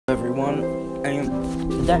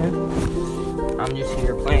there. I'm just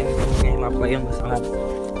here playing the game I play on the side.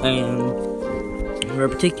 And for a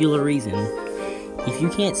particular reason, if you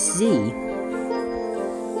can't see,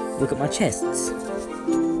 look at my chests.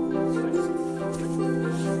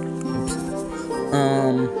 Oops.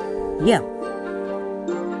 Yeah.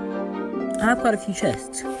 I have quite a few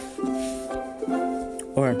chests.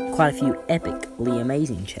 Or quite a few epically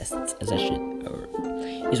amazing chests, is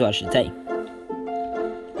what I should say.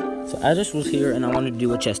 So I just was here and I wanted to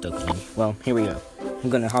do a chest opening. Well, here we go. I'm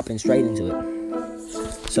gonna hop in straight into it.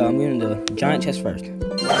 So I'm gonna do a giant chest first.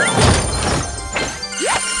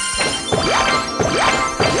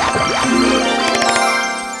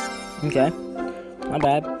 Okay, not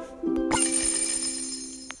bad.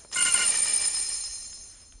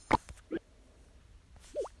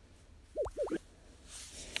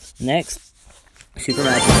 Next, super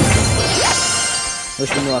magic.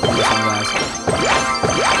 Wish me luck on this one, guys.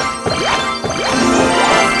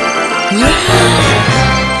 Yeah!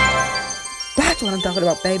 That's what I'm talking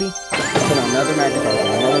about, baby. Put on another magic card.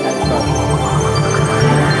 Another magic card.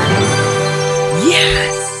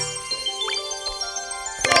 Yes!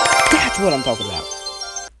 That's what I'm talking about.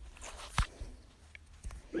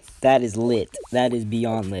 That is lit. That is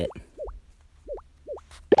beyond lit.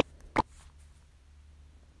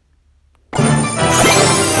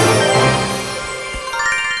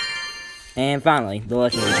 And finally, the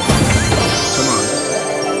legendary card. Come on.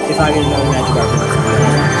 If I get another magic card.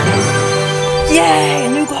 Yay! A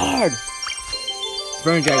new card!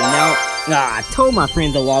 Burn Dragon. Now, I told my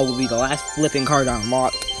friend the log would be the last flipping card I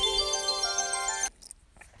unlocked.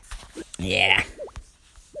 Yeah.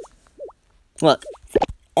 Look. The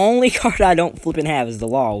only card I don't flipping have is the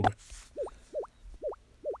log.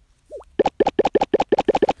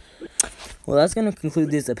 Well, that's going to conclude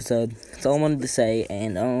this episode. That's all I wanted to say,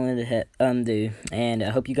 and all I wanted to do. And I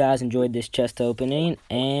hope you guys enjoyed this chest opening,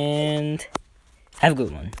 and have a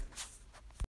good one.